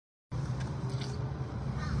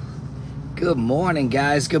Good morning,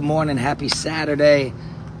 guys. Good morning. Happy Saturday.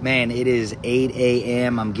 Man, it is 8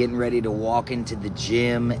 a.m. I'm getting ready to walk into the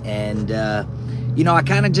gym. And, I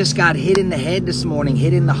kind of just got hit in the head this morning,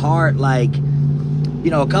 hit in the heart. Like,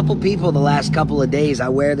 a couple people the last couple of days, I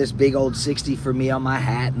wear this big old 60 for me on my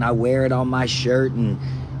hat, and I wear it on my shirt, and,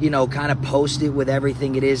 kind of post it with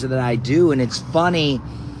everything it is that I do. And it's funny.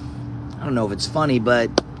 I don't know if it's funny, but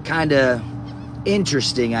kind of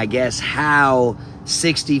interesting, I guess, how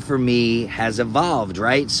 60 for me has evolved,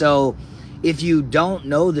 right? So if you don't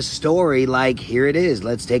know the story, like, here it is.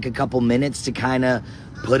 Let's take a couple minutes to kind of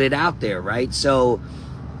put it out there, right? So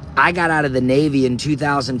I got out of the Navy in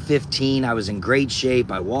 2015. I was in great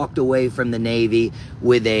shape. I walked away from the Navy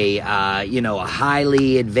with a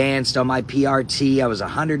highly advanced on my PRT. I was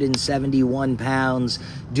 171 pounds,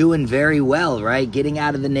 doing very well, right? Getting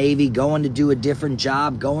out of the Navy, going to do a different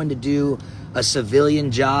job, going to do a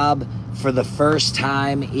civilian job for the first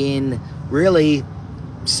time in really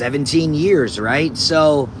 17 years, right?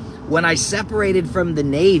 So when I separated from the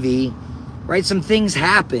Navy, right, some things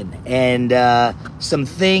happened, and some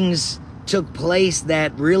things took place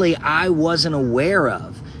that really I wasn't aware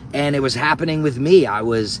of, and it was happening with me. I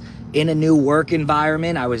was in a new work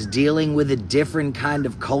environment. I was dealing with a different kind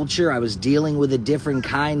of culture. I was dealing with a different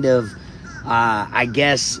kind of,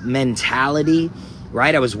 mentality,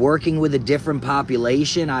 right? I was working with a different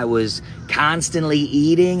population. I was constantly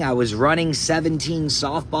eating. I was running 17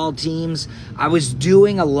 softball teams. I was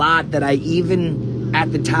doing a lot that I even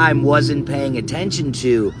at the time wasn't paying attention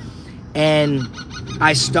to. And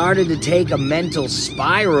I started to take a mental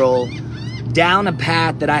spiral down a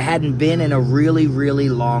path that I hadn't been in a really, really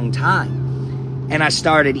long time. And I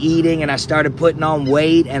started eating, and I started putting on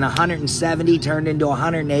weight, and 170 turned into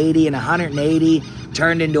 180, and 180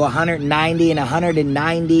 turned into 190, and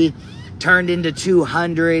 190 turned into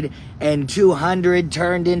 200, and 200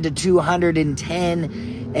 turned into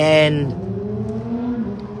 210, and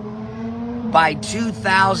by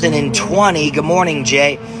 2020, good morning,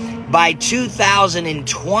 Jay, by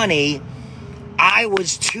 2020, I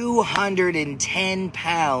was 210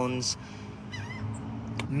 pounds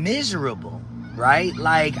miserable. Right?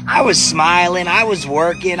 Like, I was smiling, I was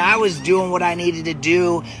working, I was doing what I needed to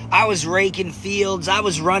do, I was raking fields, I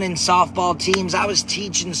was running softball teams, I was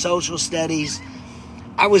teaching social studies,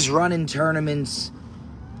 I was running tournaments,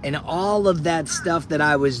 and all of that stuff that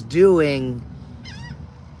I was doing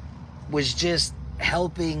was just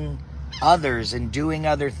helping others and doing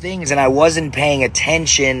other things, and I wasn't paying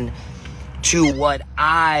attention to what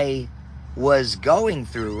I was going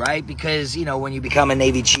through, right? Because, when you become a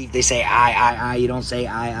Navy chief, they say I. You don't say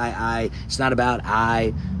I. It's not about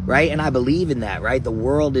I, right? And I believe in that, right? The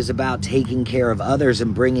world is about taking care of others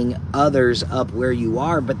and bringing others up where you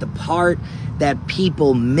are. But the part that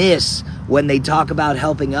people miss when they talk about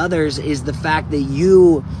helping others is the fact that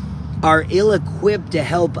you are ill-equipped to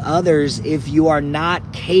help others if you are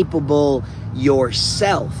not capable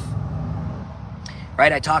yourself.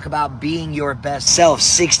 Right? I talk about being your best self.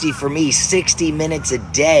 60 for me, 60 minutes a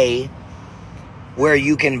day where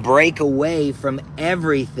you can break away from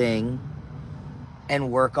everything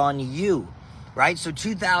and work on you. Right? So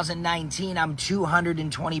 2019, I'm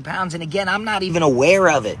 220 pounds. And again, I'm not even aware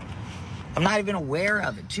of it.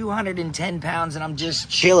 210 pounds, and I'm just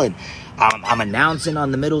chilling. I'm announcing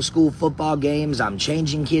on the middle school football games. I'm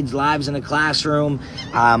changing kids' lives in a classroom.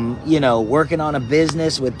 I'm, working on a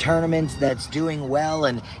business with tournaments that's doing well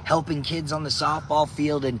and helping kids on the softball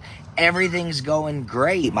field, and everything's going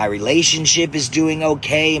great. My relationship is doing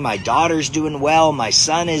okay. My daughter's doing well. My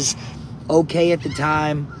son is okay at the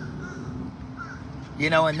time.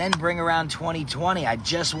 And then bring around 2020. I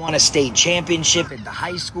just won a state championship at the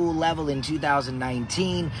high school level in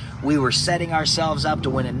 2019. We were setting ourselves up to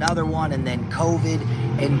win another one, and then COVID.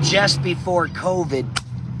 And just before COVID,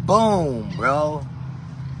 boom, bro.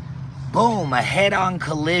 Boom, a head-on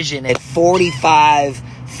collision at 45,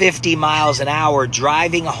 50 miles an hour,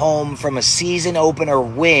 driving home from a season opener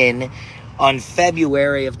win on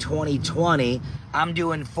February of 2020. I'm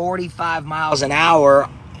doing 45 miles an hour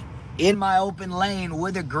in my open lane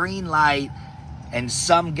with a green light, and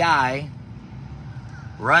some guy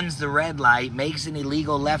runs the red light, makes an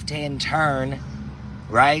illegal left-hand turn,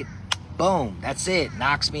 right? Boom, that's it,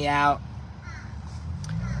 knocks me out.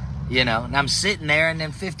 And I'm sitting there, and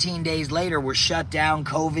then 15 days later, we're shut down.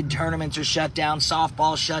 COVID tournaments are shut down,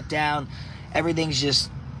 softball shut down. Everything's just,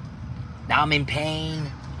 now I'm in pain,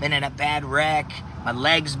 been in a bad wreck, my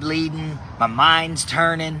leg's bleeding, my mind's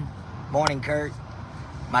turning. Morning, Kurt.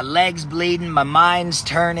 My leg's bleeding, my mind's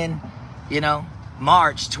turning,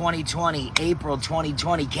 March 2020, April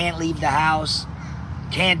 2020, can't leave the house,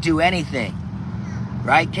 can't do anything.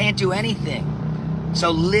 right? Can't do anything.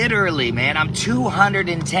 So literally, man, I'm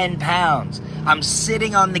 210 pounds. I'm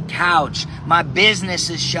sitting on the couch. My business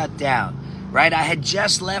is shut down, right? I had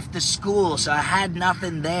just left the school, so I had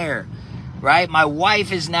nothing there, right? My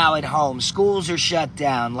wife is now at home. Schools are shut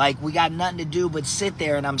down. Like, we got nothing to do but sit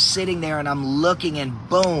there, and I'm sitting there and I'm looking, and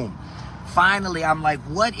boom. Finally, I'm like,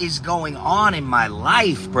 what is going on in my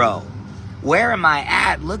life, bro? Where am I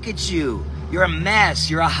at? Look at you. You're a mess.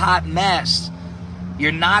 You're a hot mess.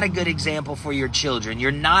 You're not a good example for your children.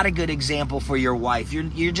 You're not a good example for your wife.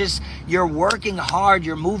 You're working hard.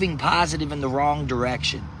 You're moving positive in the wrong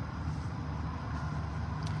direction.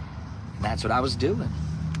 And that's what I was doing.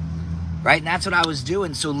 Right? And that's what I was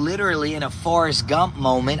doing. So literally in a Forrest Gump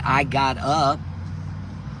moment, I got up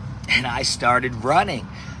and I started running.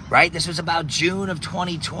 Right? This was about June of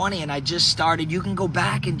 2020, and I just started. You can go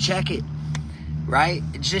back and check it. Right?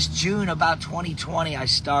 It's just June about 2020, I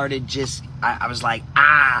started I was like,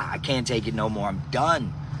 I can't take it no more. I'm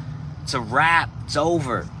done. It's a wrap. It's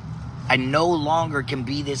over. I no longer can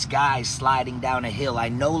be this guy sliding down a hill. I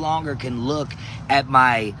no longer can look at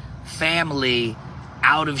my family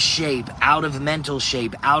out of shape, out of mental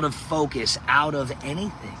shape, out of focus, out of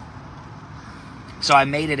anything. So I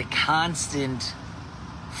made it a constant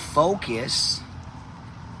focus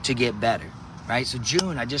to get better, right? So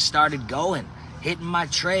June, I just started going, hitting my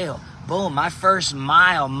trail. Boom, my first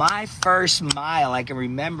mile, I can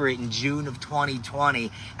remember it in June of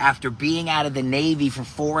 2020, after being out of the Navy for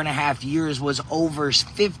 4.5 years, was over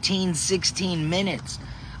 15, 16 minutes.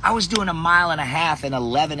 I was doing 1.5 miles and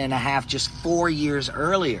 11.5 just 4 years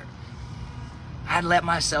earlier. I'd let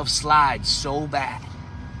myself slide so bad.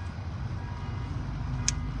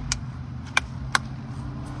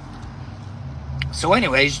 So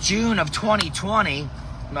anyways, June of 2020,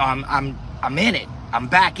 I'm in it. I'm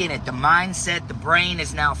back in it. The mindset, the brain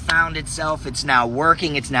has now found itself. It's now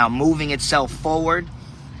working. It's now moving itself forward,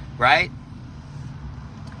 right?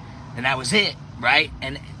 And that was it, right?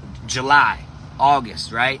 And July,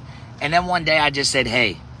 August, right? And then one day I just said,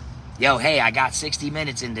 hey, I got 60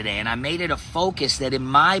 minutes in today. And I made it a focus that in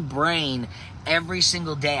my brain, every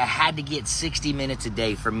single day I had to get 60 minutes a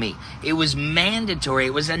day for me. It was mandatory.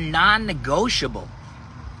 It was a non-negotiable.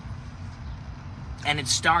 And it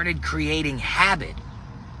started creating habit.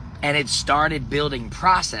 And it started building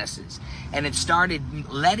processes. And it started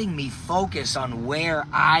letting me focus on where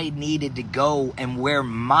I needed to go and where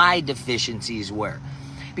my deficiencies were.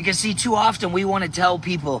 Because see, too often we want to tell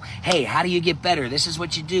people, hey, how do you get better? This is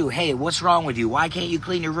what you do. Hey, what's wrong with you? Why can't you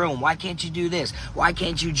clean your room? Why can't you do this? Why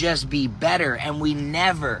can't you just be better? And we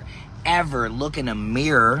never, ever look in a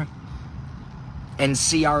mirror and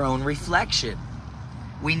see our own reflection.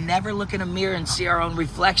 We never look in a mirror and see our own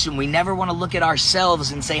reflection. We never want to look at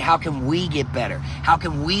ourselves and say, how can we get better? How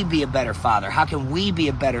can we be a better father? How can we be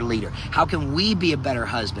a better leader? How can we be a better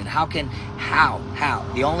husband? How?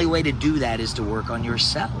 The only way to do that is to work on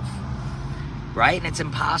yourself, right? And it's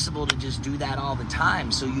impossible to just do that all the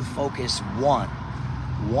time. So you focus 1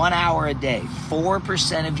 hour a day,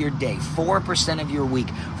 4% of your day, 4% of your week,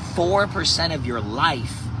 4% of your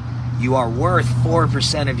life. You are worth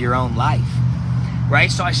 4% of your own life. Right?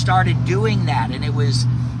 So I started doing that, and it was,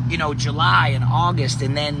 July and August.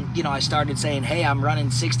 And then, I started saying, hey, I'm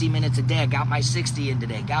running 60 minutes a day. I got my 60 in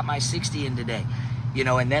today,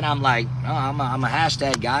 and then I'm like, oh, I'm a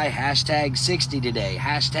hashtag guy, hashtag 60 today,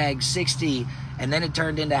 hashtag 60. And then it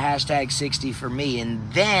turned into hashtag 60 for me.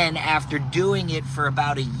 And then after doing it for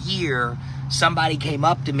about a year, somebody came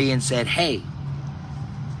up to me and said, hey,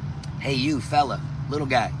 you fella, little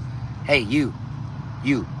guy, hey, you,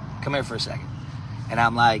 come here for a second. And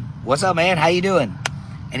I'm like, what's up, man? How you doing?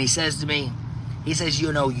 And he says to me,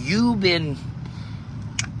 you've been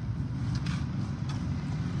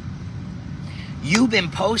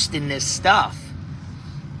posting this stuff,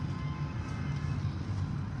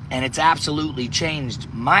 and it's absolutely changed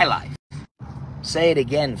my life. Say it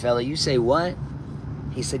again, fella. You say what?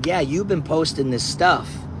 He said, yeah, you've been posting this stuff,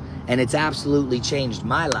 and it's absolutely changed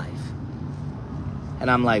my life. And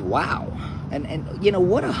I'm like, wow. And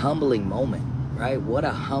what a humbling moment. Right? What a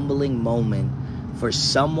humbling moment for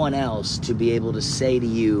someone else to be able to say to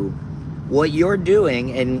you what you're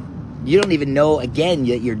doing, and you don't even know, again,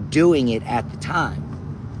 that you're doing it at the time,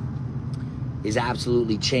 is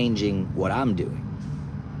absolutely changing what I'm doing.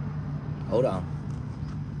 Hold on.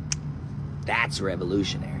 That's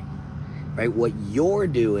revolutionary. Right? What you're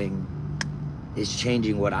doing is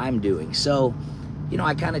changing what I'm doing. So,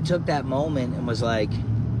 I kind of took that moment and was like,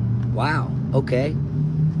 wow, okay.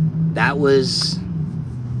 That was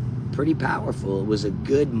pretty powerful. It was a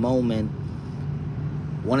good moment.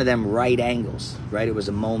 One of them right angles, right? It was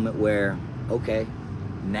a moment where, okay,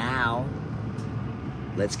 Now,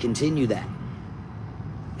 let's continue that.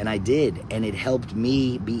 And I did, and it helped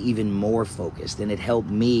me be even more focused, and it helped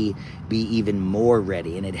me be even more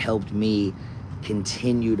ready, and it helped me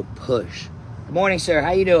continue to push. Good morning, sir.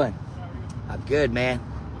 How you doing? I'm good, man.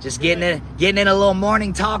 Just getting in a little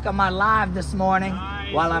morning talk on my live this morning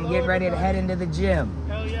while I'm getting ready to head into the gym.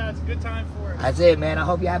 Hell yeah, it's a good time for it. That's it, man. I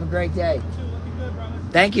hope you have a great day. You too, looking good, brother.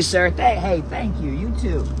 Thank you, sir. Hey, thank you. You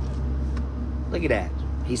too. Look at that.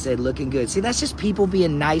 He said, looking good. See, that's just people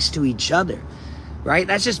being nice to each other, right?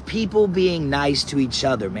 That's just people being nice to each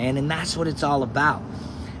other, man. And that's what it's all about,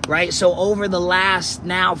 right? So over the last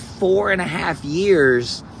now 4.5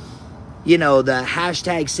 years, you know, the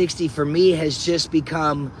hashtag 60 for me has just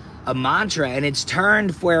become a mantra, and it's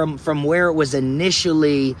turned from where it was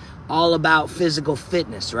initially all about physical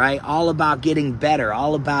fitness, right? All about getting better,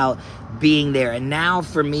 all about being there. And now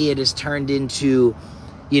for me, it has turned into,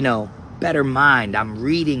 you know, better mind. I'm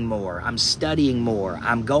reading more. I'm studying more.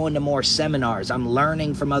 I'm going to more seminars. I'm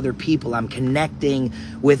learning from other people. I'm connecting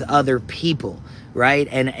with other people, right?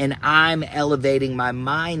 And I'm elevating my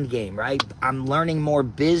mind game, right? I'm learning more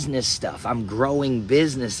business stuff. I'm growing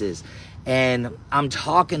businesses, and I'm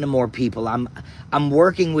talking to more people. I'm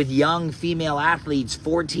working with young female athletes,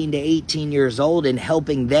 14 to 18 years old, and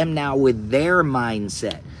helping them now with their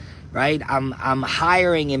mindset, right? I'm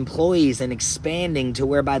hiring employees and expanding to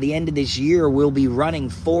where by the end of this year, we'll be running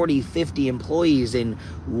 40, 50 employees in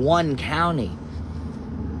one county.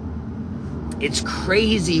 It's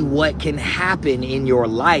crazy what can happen in your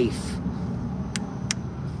life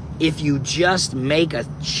if you just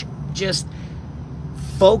just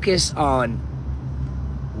focus on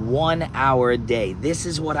 1 hour a day. This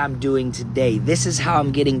is what I'm doing today. This is how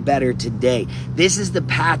I'm getting better today. This is the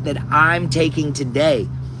path that I'm taking today.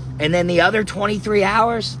 And then the other 23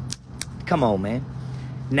 hours, come on, man.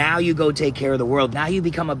 Now you go take care of the world. Now you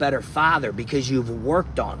become a better father because you've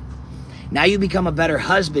worked on it. Now you become a better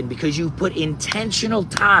husband because you've put intentional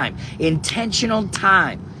time.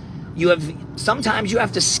 Sometimes you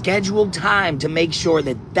have to schedule time to make sure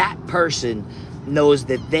that that person knows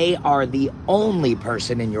that they are the only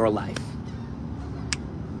person in your life.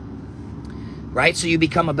 Right? So you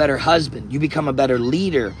become a better husband. You become a better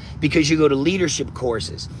leader because you go to leadership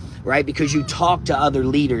courses, right? Because you talk to other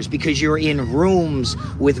leaders, because you're in rooms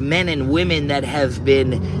with men and women that have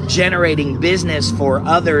been generating business for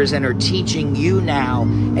others and are teaching you now,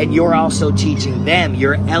 and you're also teaching them.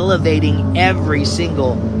 You're elevating every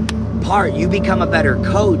single part. You become a better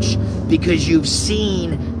coach because you've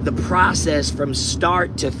seen the process from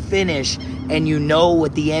start to finish, and you know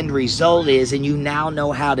what the end result is, and you now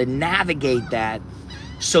know how to navigate that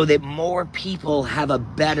so that more people have a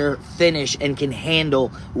better finish and can handle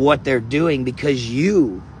what they're doing because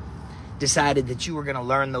you decided that you were going to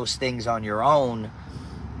learn those things on your own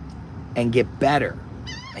and get better.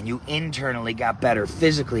 And you internally got better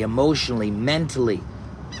physically, emotionally, mentally,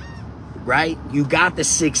 right? You got the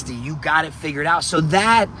 60, you got it figured out. So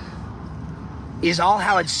that is all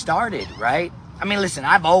how it started, right? I mean, listen,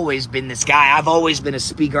 I've always been this guy. I've always been a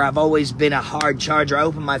speaker. I've always been a hard charger. I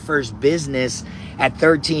opened my first business at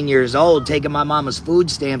 13 years old, taking my mama's food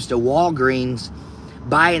stamps to Walgreens,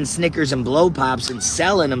 buying Snickers and Blow Pops and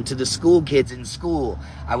selling them to the school kids in school.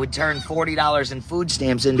 I would turn $40 in food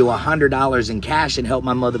stamps into $100 in cash and help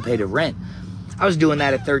my mother pay the rent. I was doing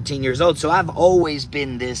that at 13 years old. So I've always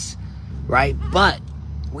been this, right? But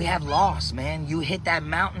we have loss, man. You hit that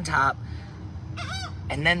mountaintop,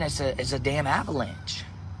 and then it's a damn avalanche,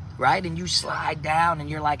 right? And you slide down, and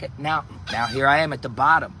you're like, now here I am at the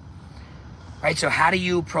bottom, right? So how do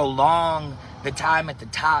you prolong the time at the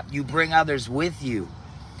top? You bring others with you,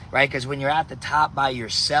 right? Because when you're at the top by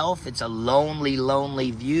yourself, it's a lonely,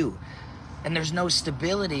 lonely view. And there's no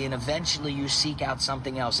stability, and eventually you seek out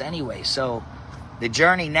something else anyway. So the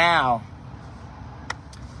journey now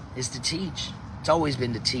is to teach. It's always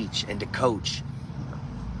been to teach and to coach.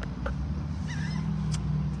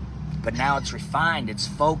 But now it's refined, it's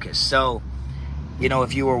focused. So, you know,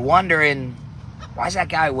 if you were wondering, why does that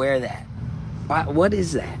guy wear that? What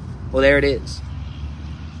is that? Well, there it is.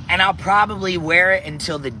 And I'll probably wear it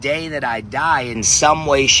until the day that I die in some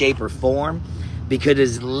way, shape, or form, because it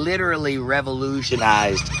has literally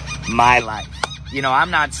revolutionized my life. You know, I'm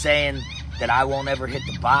not saying that I won't ever hit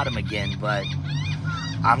the bottom again, but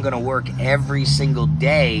I'm going to work every single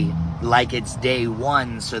day like it's day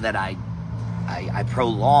one so that I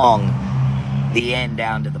prolong the end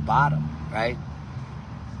down to the bottom, right?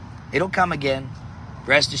 It'll come again.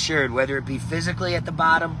 Rest assured, whether it be physically at the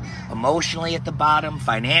bottom, emotionally at the bottom,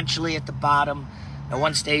 financially at the bottom, no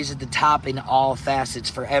one stays at the top in all facets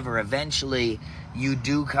forever. Eventually, you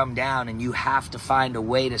do come down, and you have to find a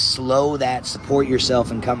way to slow that, support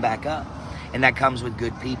yourself, and come back up. And that comes with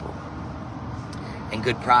good people and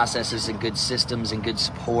good processes and good systems and good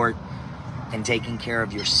support and taking care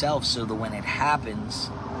of yourself, so that when it happens,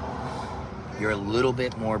 you're a little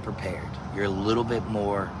bit more prepared. You're a little bit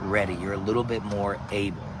more ready. You're a little bit more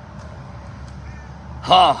able.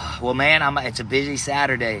 Oh, well, man, it's a busy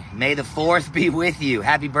Saturday. May the 4th be with you.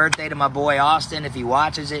 Happy birthday to my boy Austin. If he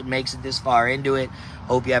watches it, makes it this far into it.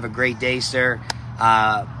 Hope you have a great day, sir.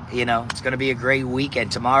 You know, it's going to be a great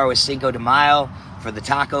weekend. Tomorrow is Cinco de Mayo for the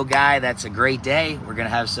taco guy. That's a great day. We're going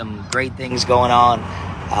to have some great things going on.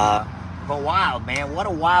 But wild, man. What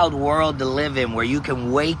a wild world to live in, where you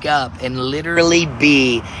can wake up and literally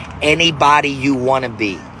be anybody you want to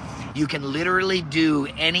be. You can literally do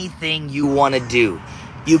anything you want to do.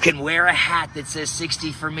 You can wear a hat that says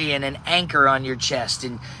 60 for me and an anchor on your chest,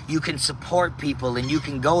 and you can support people, and you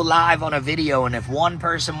can go live on a video, and if one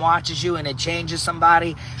person watches you and it changes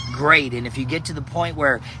somebody, great. And if you get to the point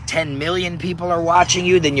where 10 million people are watching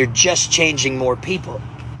you, then you're just changing more people.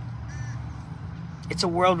 It's a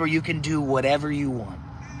world where you can do whatever you want.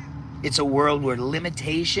 It's a world where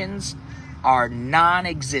limitations are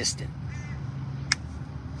non-existent.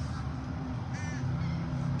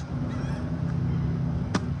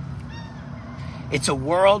 It's a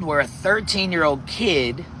world where a 13-year-old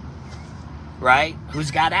kid, right,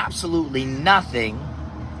 who's got absolutely nothing,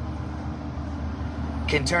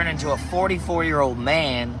 can turn into a 44-year-old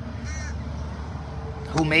man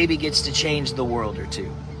who maybe gets to change the world or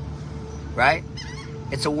two, right?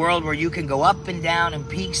 It's a world where you can go up and down and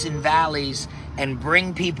peaks and valleys and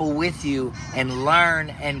bring people with you and learn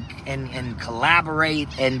and collaborate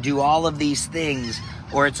and do all of these things.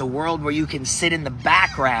 Or it's a world where you can sit in the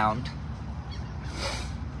background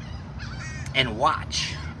and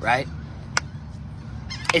watch, right?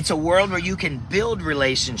 It's a world where you can build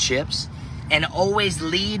relationships and always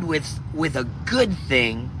lead with a good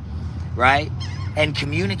thing, right? And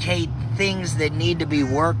communicate things that need to be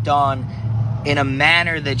worked on in a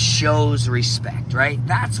manner that shows respect, right?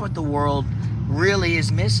 That's what the world really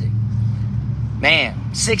is missing.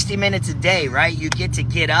 Man, 60 minutes a day, right? You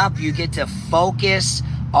get up, you get to focus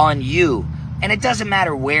on you. And it doesn't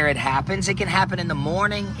matter where it happens. It can happen in the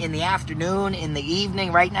morning, in the afternoon, in the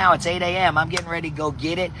evening. Right now, it's 8 a.m. I'm getting ready to go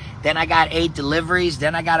get it. Then I got 8 deliveries.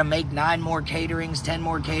 Then I got to make 9 more caterings, 10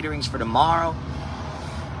 more caterings for tomorrow.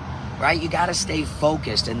 Right? You got to stay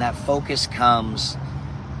focused. And that focus comes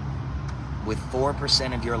with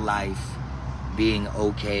 4% of your life being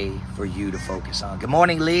okay for you to focus on. Good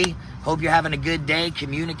morning, Lee. Hope you're having a good day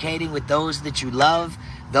communicating with those that you love,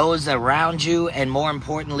 those around you, and more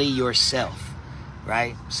importantly, yourself.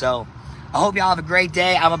 Right? So I hope y'all have a great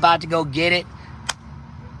day. I'm about to go get it.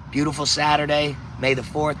 Beautiful Saturday. May the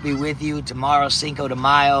 4th be with you. Tomorrow, Cinco de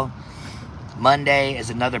Mayo. Monday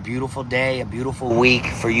is another beautiful day, a beautiful week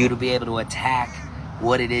for you to be able to attack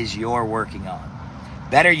what it is you're working on.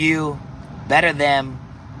 Better you, better them,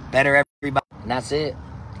 better everybody. And that's it.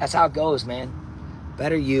 That's how it goes, man.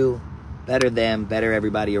 Better you, better them, better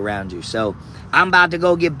everybody around you. So I'm about to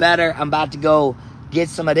go get better. I'm about to go get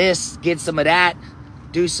some of this, get some of that,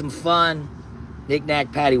 do some fun, knick-knack,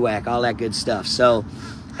 paddywhack, all that good stuff. So,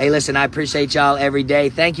 hey, listen, I appreciate y'all every day.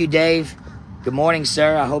 Thank you, Dave. Good morning,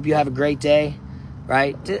 sir. I hope you have a great day,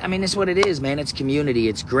 right? I mean, it's what it is, man. It's community.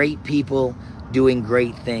 It's great people doing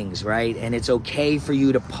great things, right? And it's okay for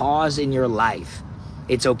you to pause in your life.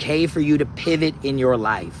 It's okay for you to pivot in your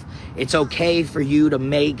life. It's okay for you to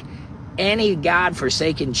make any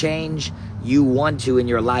God-forsaken change you want to in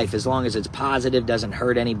your life, as long as it's positive, doesn't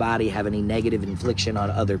hurt anybody, have any negative infliction on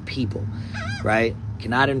other people, right?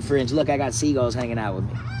 Cannot infringe. Look, I got seagulls hanging out with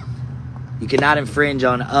me. You cannot infringe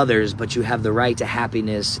on others, but you have the right to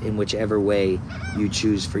happiness in whichever way you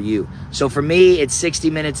choose for you. So for me, it's 60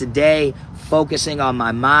 minutes a day, focusing on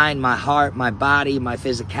my mind, my heart, my body, my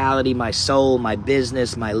physicality, my soul, my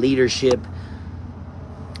business, my leadership,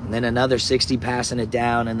 and then another 60 passing it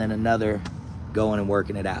down, and then another going and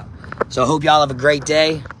working it out. So I hope y'all have a great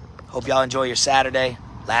day. Hope y'all enjoy your Saturday.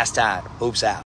 Last time. Hoops out.